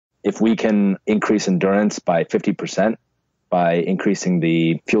if we can increase endurance by 50% by increasing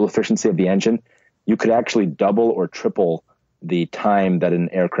the fuel efficiency of the engine, you could actually double or triple the time that an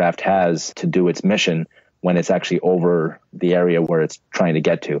aircraft has to do its mission when it's actually over the area where it's trying to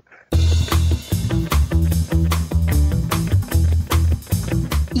get to.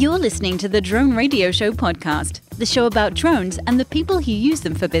 You're listening to the Drone Radio Show podcast, the show about drones and the people who use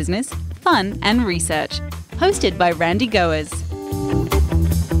them for business, fun, and research. Hosted by Randy Goers.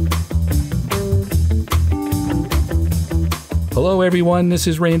 Hello, everyone. This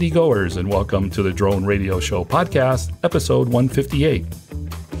is Randy Goers, and welcome to the Drone Radio Show podcast, episode 158.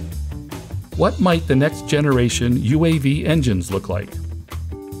 What might the next generation UAV engines look like?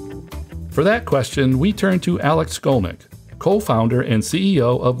 For that question, we turn to Alex Shkolnik, co-founder and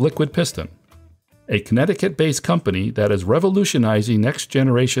CEO of Liquid Piston, a Connecticut-based company that is revolutionizing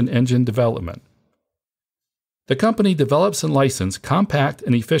next-generation engine development. The company develops and licenses compact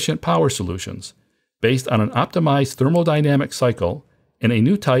and efficient power solutions based on an optimized thermodynamic cycle and a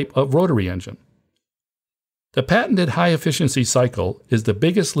new type of rotary engine. The patented high-efficiency cycle is the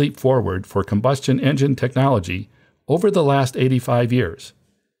biggest leap forward for combustion engine technology over the last 85 years.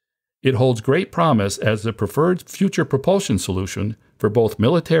 It holds great promise as the preferred future propulsion solution for both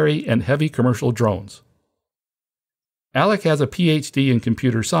military and heavy commercial drones. Alec has a PhD in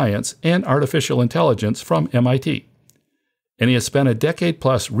computer science and artificial intelligence from MIT, and he has spent a decade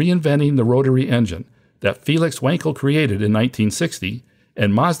plus reinventing the rotary engine that Felix Wankel created in 1960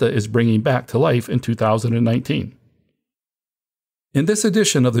 and Mazda is bringing back to life in 2019. In this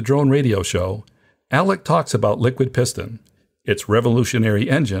edition of the Drone Radio Show, Alec talks about Liquid Piston, its revolutionary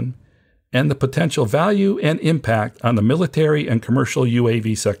engine, and the potential value and impact on the military and commercial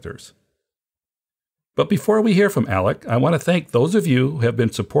UAV sectors. But before we hear from Alec, I want to thank those of you who have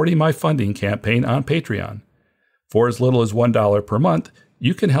been supporting my funding campaign on Patreon. For as little as $1 per month,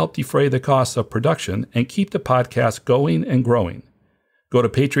 you can help defray the costs of production and keep the podcast going and growing. Go to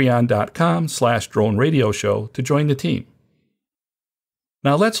patreon.com/drone radio show to join the team.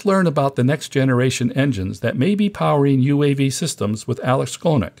 Now let's learn about the next generation engines that may be powering UAV systems with Alex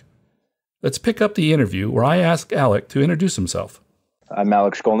Shkolnik. Let's pick up the interview where I ask Alec to introduce himself. I'm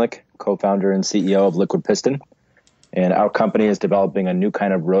Alex Shkolnik, co-founder and CEO of Liquid Piston, and our company is developing a new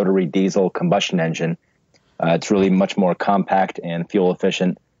kind of rotary diesel combustion engine. It's really much more compact and fuel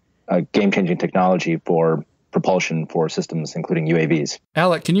efficient, game-changing technology for propulsion for systems, including UAVs.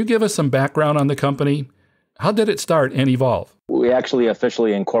 Alec, can you give us some background on the company? How did it start and evolve? We actually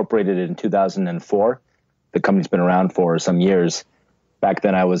officially incorporated it in 2004. The company's been around for some years. Back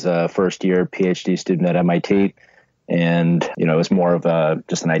then, I was a first-year PhD student at MIT, and it was more of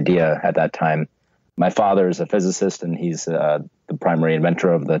just an idea at that time. My father is a physicist, and he's the primary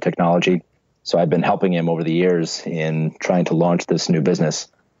inventor of the technology. So I've been helping him over the years in trying to launch this new business.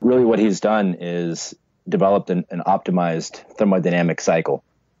 Really, what he's done is developed an optimized thermodynamic cycle.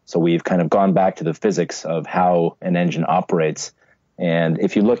 So we've kind of gone back to the physics of how an engine operates. And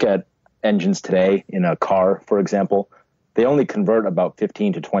if you look at engines today in a car, for example, they only convert about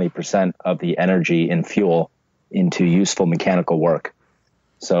 15 to 20% of the energy in fuel into useful mechanical work.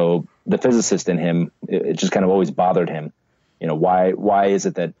 So the physicist in him, it just kind of always bothered him. Why is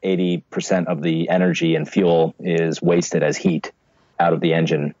it that 80% of the energy in fuel is wasted as heat out of the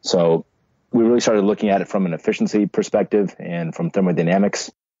engine? So we really started looking at it from an efficiency perspective and from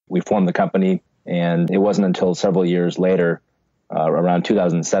thermodynamics. We formed the company, and it wasn't until several years later, around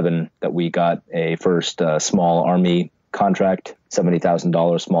 2007, that we got a first small Army contract,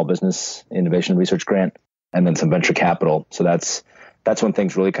 $70,000 small business innovation research grant, and then some venture capital. So that's when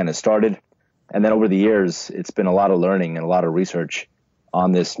things really kind of started. And then over the years, it's been a lot of learning and a lot of research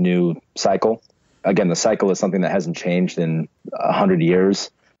on this new cycle. Again, the cycle is something that hasn't changed in 100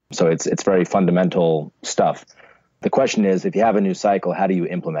 years. So it's very fundamental stuff. The question is, if you have a new cycle, how do you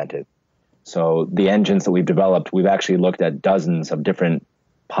implement it? So the engines that we've developed, we've actually looked at dozens of different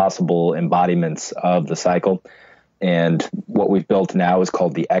possible embodiments of the cycle. And what we've built now is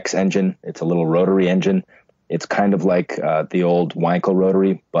called the X engine. It's a little rotary engine. It's kind of like the old Wankel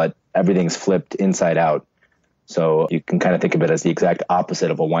rotary, but everything's flipped inside out. So you can kind of think of it as the exact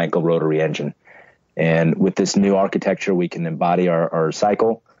opposite of a Wankel rotary engine. And with this new architecture, we can embody our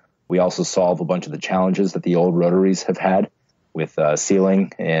cycle. We also solve a bunch of the challenges that the old rotaries have had with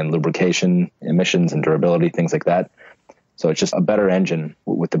sealing and lubrication, emissions and durability, things like that. So it's just a better engine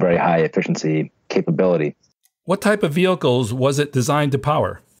with a very high efficiency capability. What type of vehicles was it designed to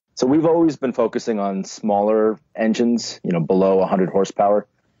power? So we've always been focusing on smaller engines, below 100 horsepower.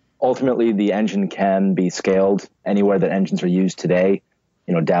 Ultimately, the engine can be scaled anywhere that engines are used today,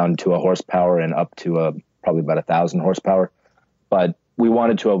 down to a horsepower and up to probably about 1,000 horsepower. But We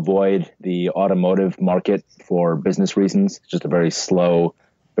wanted to avoid the automotive market for business reasons. It's just a very slow,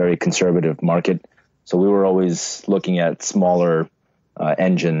 very conservative market. So we were always looking at smaller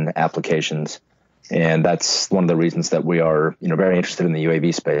engine applications. And that's one of the reasons that we are very interested in the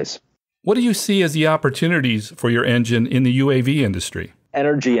UAV space. What do you see as the opportunities for your engine in the UAV industry?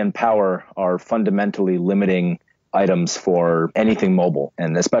 Energy and power are fundamentally limiting items for anything mobile,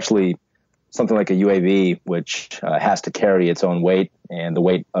 and especially something like a UAV, which has to carry its own weight and the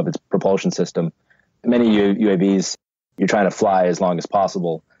weight of its propulsion system. Many UAVs, you're trying to fly as long as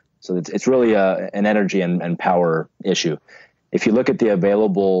possible. So it's really an energy and power issue. If you look at the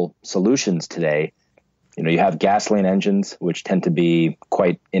available solutions today, you have gasoline engines, which tend to be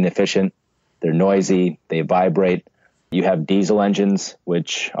quite inefficient. They're noisy, they vibrate. You have diesel engines,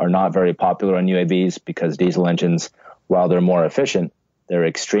 which are not very popular on UAVs because diesel engines, while they're more efficient, they're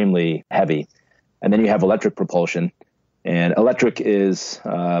extremely heavy. And then you have electric propulsion. And electric is,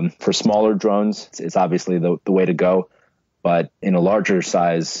 for smaller drones, it's obviously the way to go. But in a larger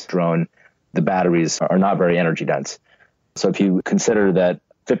size drone, the batteries are not very energy dense. So if you consider that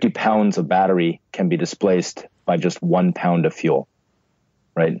 50 pounds of battery can be displaced by just 1 pound of fuel,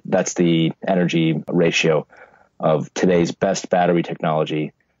 right? That's the energy ratio of today's best battery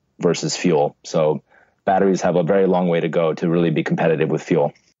technology versus fuel. So batteries have a very long way to go to really be competitive with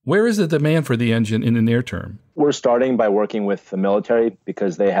fuel. Where is the demand for the engine in the near term? We're starting by working with the military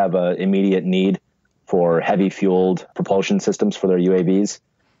because they have an immediate need for heavy fueled propulsion systems for their UAVs.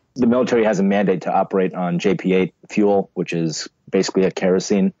 The military has a mandate to operate on JP8 fuel, which is basically a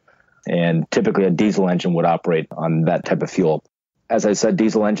kerosene, and typically a diesel engine would operate on that type of fuel. As I said,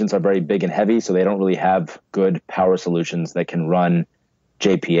 diesel engines are very big and heavy, so they don't really have good power solutions that can run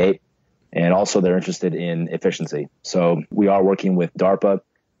JP8, and also they're interested in efficiency. So we are working with DARPA.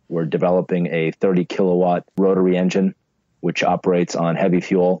 We're developing a 30 kilowatt rotary engine, which operates on heavy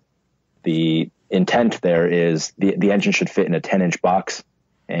fuel. The intent there is the engine should fit in a 10-inch box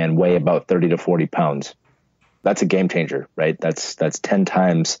and weigh about 30 to 40 pounds. That's a game changer, right? That's 10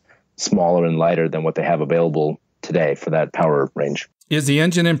 times smaller and lighter than what they have available today for that power range. Is the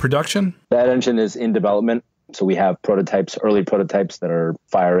engine in production? That engine is in development. So we have prototypes, early prototypes that are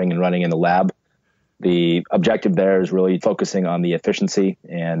firing and running in the lab. The objective there is really focusing on the efficiency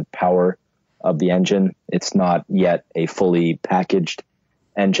and power of the engine. It's not yet a fully packaged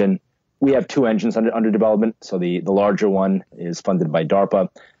engine. We have 2 engines under development. So the larger one is funded by DARPA,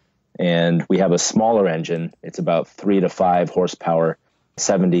 and we have a smaller engine. It's about 3 to 5 horsepower,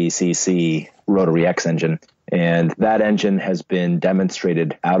 70 cc rotary X engine. And that engine has been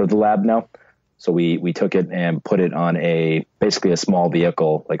demonstrated out of the lab now. So we took it and put it on basically a small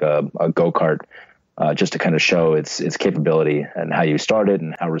vehicle, like a go-kart, just to kind of show its capability and how you start it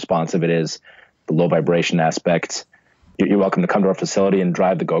and how responsive it is, the low vibration aspects. You're welcome to come to our facility and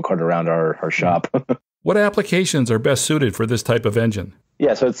drive the go-kart around our shop. What applications are best suited for this type of engine?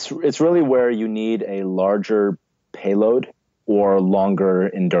 Yeah, so it's really where you need a larger payload or longer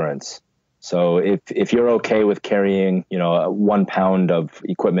endurance. So if you're okay with carrying, 1 pound of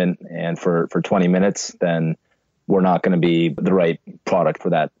equipment and for 20 minutes, then we're not going to be the right product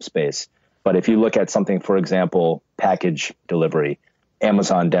for that space. But if you look at something, for example, package delivery,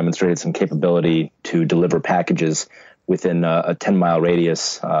 Amazon demonstrated some capability to deliver packages within a 10-mile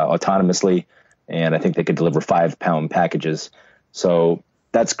radius autonomously, and I think they could deliver 5-pound packages. So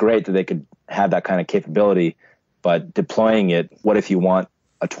that's great that they could have that kind of capability, but deploying it, what if you want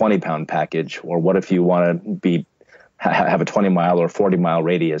a 20-pound package, or what if you want to have a 20-mile or 40-mile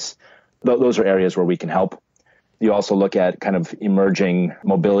radius? Those are areas where we can help. You also look at kind of emerging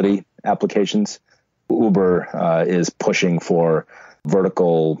mobility applications. Uber is pushing for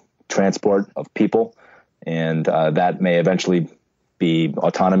vertical transport of people, and that may eventually be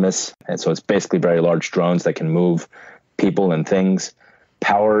autonomous. And so it's basically very large drones that can move people and things.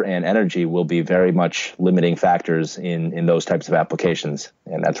 Power and energy will be very much limiting factors in those types of applications,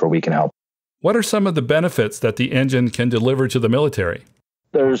 and that's where we can help. What are some of the benefits that the engine can deliver to the military?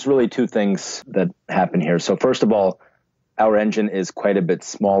 There's really 2 things that happen here. So first of all, our engine is quite a bit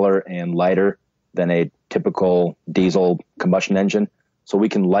smaller and lighter than a typical diesel combustion engine, so we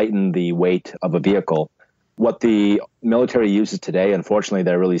can lighten the weight of a vehicle. What the military uses today, unfortunately,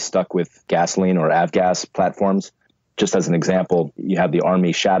 they're really stuck with gasoline or avgas platforms. Just as an example, you have the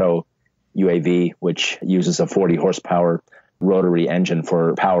Army Shadow UAV, which uses a 40 horsepower rotary engine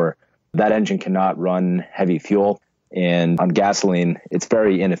for power. That engine cannot run heavy fuel, and on gasoline, it's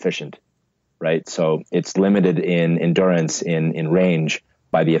very inefficient, right? So it's limited in endurance, in range,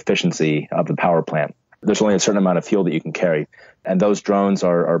 by the efficiency of the power plant. There's only a certain amount of fuel that you can carry, and those drones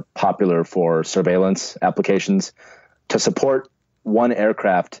are popular for surveillance applications. To support one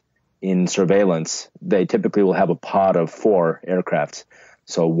aircraft in surveillance, they typically will have a pod of 4 aircrafts.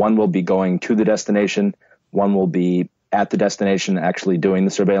 So one will be going to the destination, one will be at the destination actually doing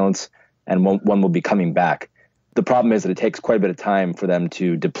the surveillance, and one will be coming back. The problem is that it takes quite a bit of time for them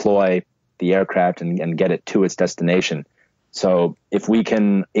to deploy the aircraft and get it to its destination. So if we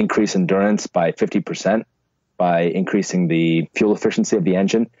can increase endurance by 50% by increasing the fuel efficiency of the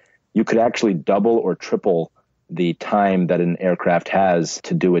engine, you could actually double or triple the time that an aircraft has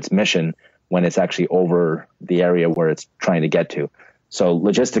to do its mission when it's actually over the area where it's trying to get to. So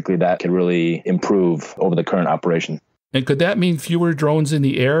logistically, that could really improve over the current operation. And could that mean fewer drones in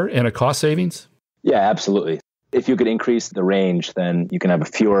the air and a cost savings? Yeah, absolutely. If you could increase the range, then you can have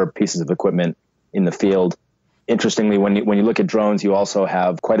fewer pieces of equipment in the field. Interestingly, when you look at drones, you also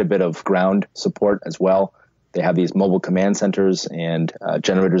have quite a bit of ground support as well. They have these mobile command centers and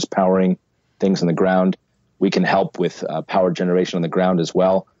generators powering things on the ground. We can help with power generation on the ground as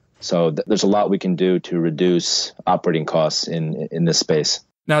well. So there's a lot we can do to reduce operating costs in this space.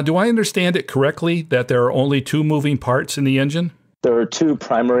 Now, do I understand it correctly that there are only 2 moving parts in the engine? There are 2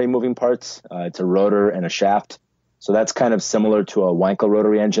 primary moving parts. It's a rotor and a shaft. So that's kind of similar to a Wankel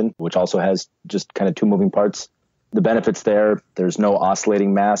rotary engine, which also has just kind of 2 moving parts. The benefits there's no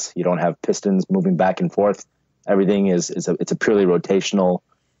oscillating mass. You don't have pistons moving back and forth. Everything it's a purely rotational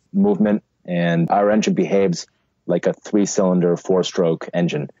movement. And our engine behaves like a 3-cylinder, 4-stroke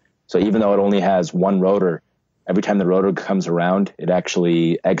engine. So even though it only has 1 rotor, every time the rotor comes around, it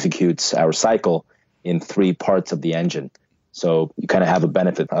actually executes our cycle in 3 parts of the engine. So you kind of have a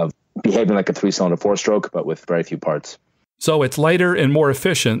benefit of behaving like a 3-cylinder, 4-stroke, but with very few parts. So it's lighter and more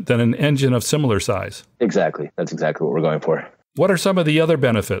efficient than an engine of similar size. Exactly. That's exactly what we're going for. What are some of the other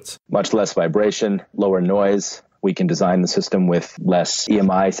benefits? Much less vibration, lower noise. We can design the system with less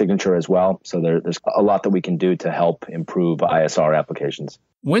EMI signature as well. So there's a lot that we can do to help improve ISR applications.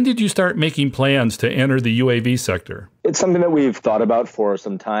 When did you start making plans to enter the UAV sector? It's something that we've thought about for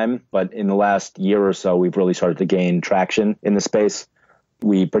some time, but in the last year or so, we've really started to gain traction in the space.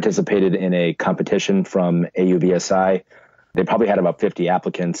 We participated in a competition from AUVSI. They probably had about 50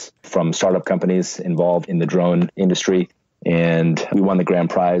 applicants from startup companies involved in the drone industry, and we won the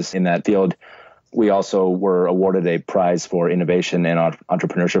grand prize in that field. We also were awarded a prize for innovation and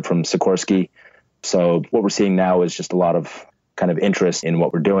entrepreneurship from Sikorsky. So what we're seeing now is just a lot of kind of interest in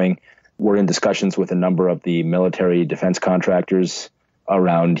what we're doing. We're in discussions with a number of the military defense contractors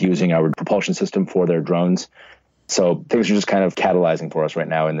around using our propulsion system for their drones. So things are just kind of catalyzing for us right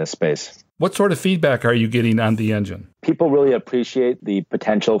now in this space. What sort of feedback are you getting on the engine? People really appreciate the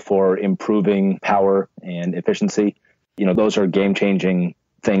potential for improving power and efficiency. You know, those are game-changing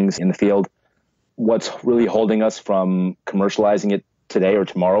things in the field. What's really holding us from commercializing it today or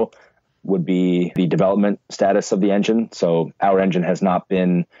tomorrow would be the development status of the engine. So our engine has not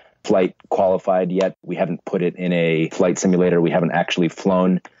been flight qualified yet. We haven't put it in a flight simulator. We haven't actually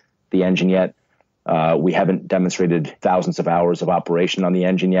flown the engine yet. We haven't demonstrated thousands of hours of operation on the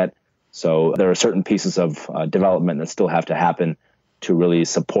engine yet. So there are certain pieces of development that still have to happen to really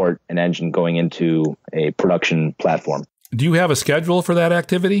support an engine going into a production platform. Do you have a schedule for that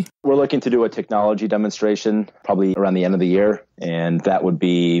activity? We're looking to do a technology demonstration probably around the end of the year, and that would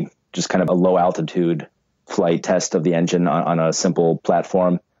be just kind of a low altitude flight test of the engine on a simple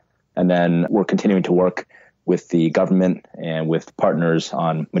platform. And then we're continuing to work with the government and with partners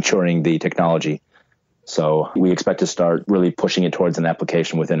on maturing the technology. So we expect to start really pushing it towards an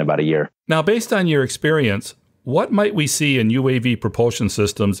application within about a year. Now, based on your experience, what might we see in UAV propulsion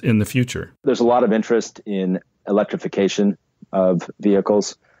systems in the future? There's a lot of interest in electrification of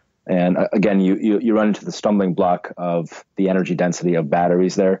vehicles. And again, you run into the stumbling block of the energy density of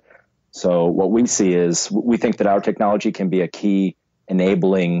batteries there. So what we see is we think that our technology can be a key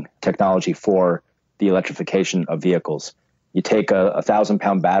enabling technology for the electrification of vehicles. You take a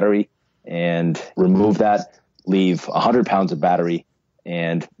 1,000-pound battery and remove that, leave 100 pounds of battery,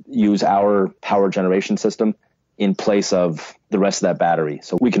 and use our power generation system in place of the rest of that battery.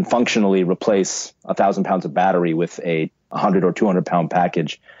 So we can functionally replace 1,000 pounds of battery with a 100 or 200-pound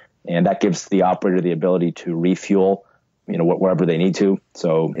package. And that gives the operator the ability to refuel, wherever they need to.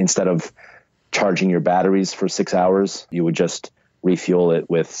 So instead of charging your batteries for 6 hours, you would just refuel it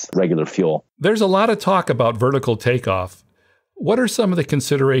with regular fuel. There's a lot of talk about vertical takeoff. What are some of the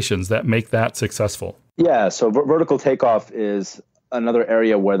considerations that make that successful? Yeah, so vertical takeoff is another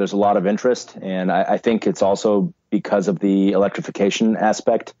area where there's a lot of interest. And I think it's also because of the electrification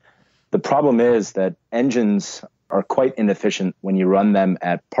aspect. The problem is that engines are quite inefficient when you run them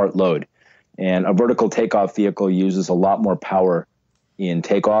at part load. And a vertical takeoff vehicle uses a lot more power in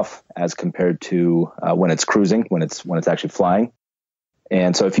takeoff as compared to when it's cruising, when it's actually flying.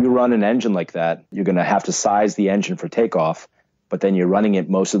 And so if you run an engine like that, you're going to have to size the engine for takeoff, but then you're running it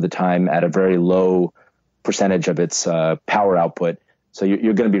most of the time at a very low percentage of its power output. So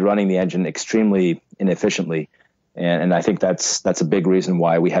you're going to be running the engine extremely inefficiently. And I think that's a big reason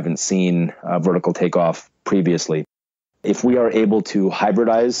why we haven't seen vertical takeoff previously. If we are able to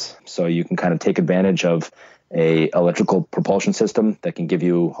hybridize, so you can kind of take advantage of a electrical propulsion system that can give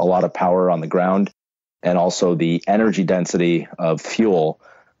you a lot of power on the ground, and also the energy density of fuel,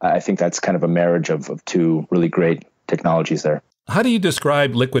 I think that's kind of a marriage of two really great technologies there. How do you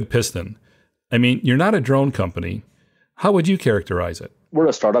describe Liquid Piston? I mean, you're not a drone company. How would you characterize it? We're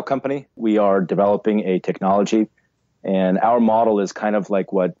a startup company. We are developing a technology, and our model is kind of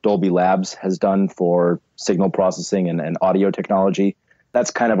like what Dolby Labs has done for signal processing and audio technology. That's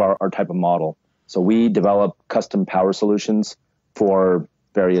kind of our type of model. So we develop custom power solutions for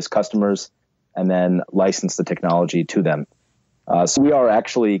various customers and then license the technology to them. So we are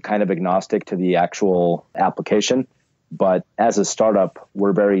actually kind of agnostic to the actual application, but as a startup,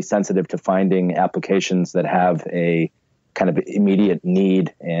 we're very sensitive to finding applications that have a kind of immediate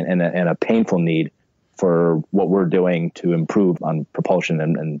need and a painful need for what we're doing to improve on propulsion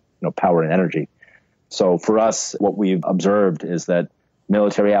and power and energy. So for us, what we've observed is that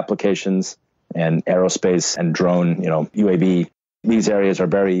military applications and aerospace and drone, UAV, these areas are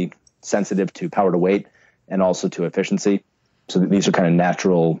very sensitive to power to weight and also to efficiency. So these are kind of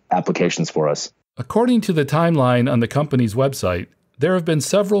natural applications for us. According to the timeline on the company's website, there have been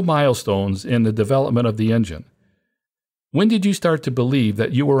several milestones in the development of the engine. When did you start to believe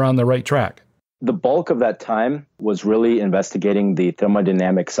that you were on the right track? The bulk of that time was really investigating the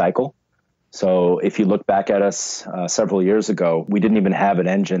thermodynamic cycle. So if you look back at us several years ago, we didn't even have an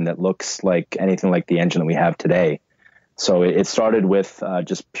engine that looks like anything like the engine that we have today. So it started with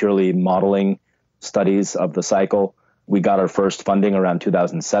just purely modeling studies of the cycle. We got our first funding around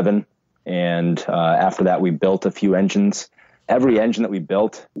 2007. And after that, we built a few engines. Every engine that we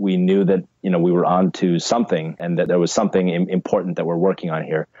built, we knew that, we were on to something and that there was something important that we're working on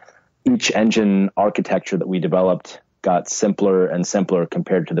here. Each engine architecture that we developed got simpler and simpler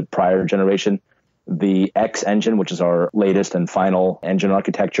compared to the prior generation. The X engine, which is our latest and final engine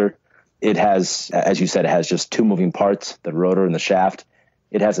architecture, it has, as you said, it has just two moving parts, the rotor and the shaft.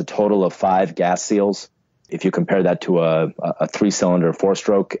 It has a total of 5 gas seals. If you compare that to a 3-cylinder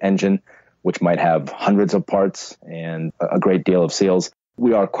 4-stroke engine, which might have hundreds of parts and a great deal of seals,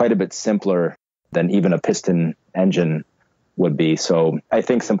 we are quite a bit simpler than even a piston engine would be. So I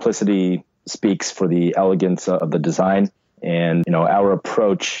think simplicity speaks for the elegance of the design. And, our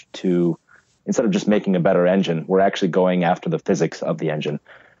approach to, instead of just making a better engine, we're actually going after the physics of the engine.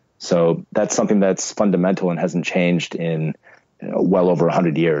 So that's something that's fundamental and hasn't changed in well over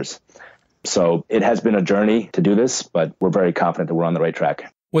 100 years. So it has been a journey to do this, but we're very confident that we're on the right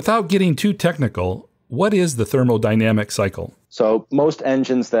track. Without getting too technical, what is the thermodynamic cycle? So most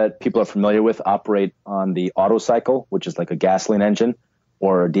engines that people are familiar with operate on the Otto cycle, which is like a gasoline engine,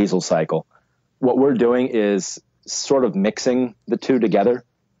 or a diesel cycle. What we're doing is sort of mixing the two together.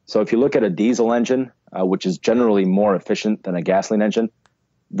 So if you look at a diesel engine, which is generally more efficient than a gasoline engine,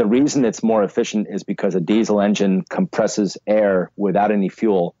 the reason it's more efficient is because a diesel engine compresses air without any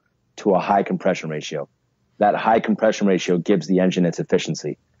fuel to a high compression ratio. That high compression ratio gives the engine its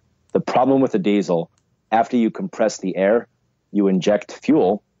efficiency. The problem with a diesel, after you compress the air, you inject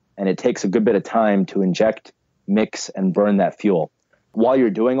fuel, and it takes a good bit of time to inject, mix, and burn that fuel. While you're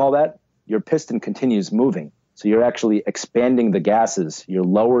doing all that, your piston continues moving. So you're actually expanding the gases. You're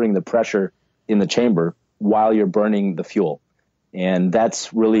lowering the pressure in the chamber while you're burning the fuel. And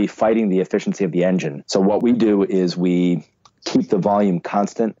that's really fighting the efficiency of the engine. So what we do is we keep the volume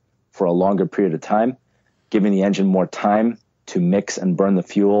constant for a longer period of time, giving the engine more time to mix and burn the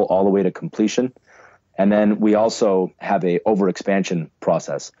fuel all the way to completion. And then we also have a overexpansion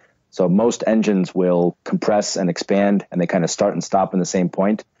process. So most engines will compress and expand, and they kind of start and stop in the same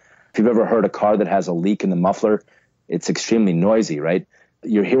point. If you've ever heard a car that has a leak in the muffler, it's extremely noisy, right?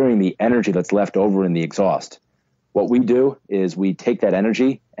 You're hearing the energy that's left over in the exhaust. What we do is we take that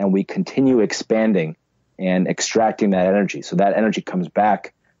energy and we continue expanding and extracting that energy. So that energy comes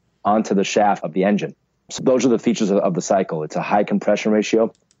back onto the shaft of the engine. So those are the features of the cycle. It's a high compression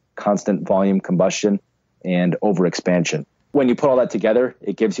ratio, constant volume combustion, and overexpansion. When you put all that together,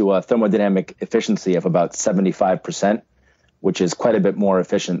 it gives you a thermodynamic efficiency of about 75%, which is quite a bit more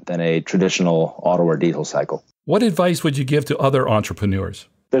efficient than a traditional auto or diesel cycle. What advice would you give to other entrepreneurs?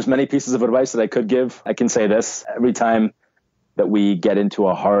 There's many pieces of advice that I could give. I can say this: every time that we get into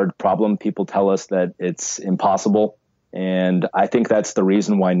a hard problem, people tell us that it's impossible. And I think that's the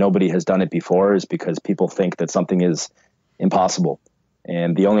reason why nobody has done it before, is because people think that something is impossible.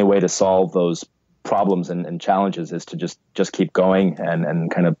 And the only way to solve those problems and challenges is to just keep going and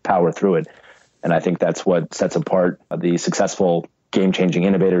kind of power through it. And I think that's what sets apart the successful game-changing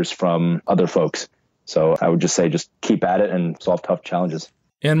innovators from other folks. So I would just say just keep at it and solve tough challenges.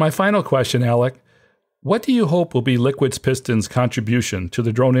 And my final question, Alec, what do you hope will be Liquid's Piston's contribution to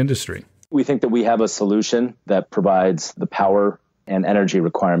the drone industry? We think that we have a solution that provides the power and energy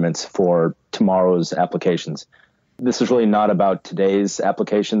requirements for tomorrow's applications. This is really not about today's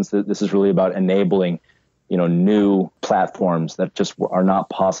applications. This is really about enabling, new platforms that just are not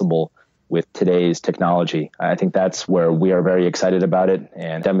possible with today's technology. I think that's where we are very excited about it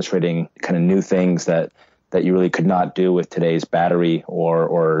and demonstrating kind of new things that you really could not do with today's battery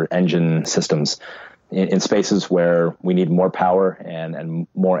or engine systems in spaces where we need more power and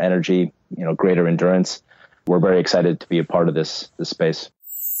more energy, greater endurance. We're very excited to be a part of this space.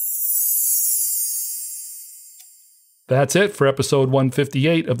 That's it for episode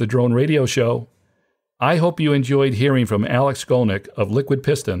 158 of the Drone Radio Show. I hope you enjoyed hearing from Alec Shkolnik of Liquid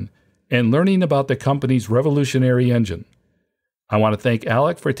Piston and learning about the company's revolutionary engine. I want to thank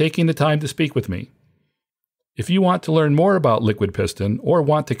Alec for taking the time to speak with me. If you want to learn more about Liquid Piston or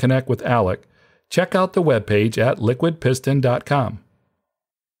want to connect with Alec, check out the webpage at liquidpiston.com.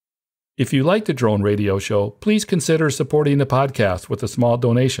 If you like the Drone Radio Show, please consider supporting the podcast with a small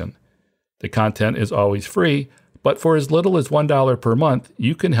donation. The content is always free, but for as little as $1 per month,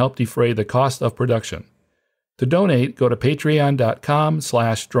 you can help defray the cost of production. To donate, go to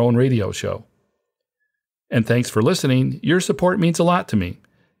patreon.com/Drone Radio Show. And thanks for listening. Your support means a lot to me,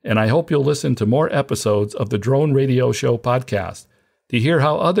 and I hope you'll listen to more episodes of the Drone Radio Show podcast to hear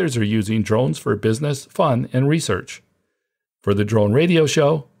how others are using drones for business, fun, and research. For the Drone Radio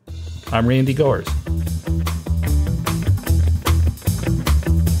Show, I'm Randy Goers.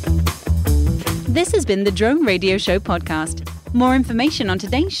 This has been the Drone Radio Show podcast. More information on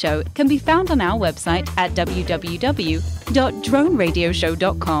today's show can be found on our website at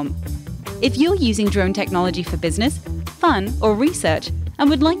www.droneradioshow.com. If you're using drone technology for business, fun, or research and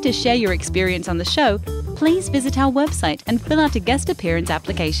would like to share your experience on the show, please visit our website and fill out a guest appearance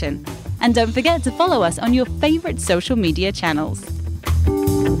application. And don't forget to follow us on your favorite social media channels.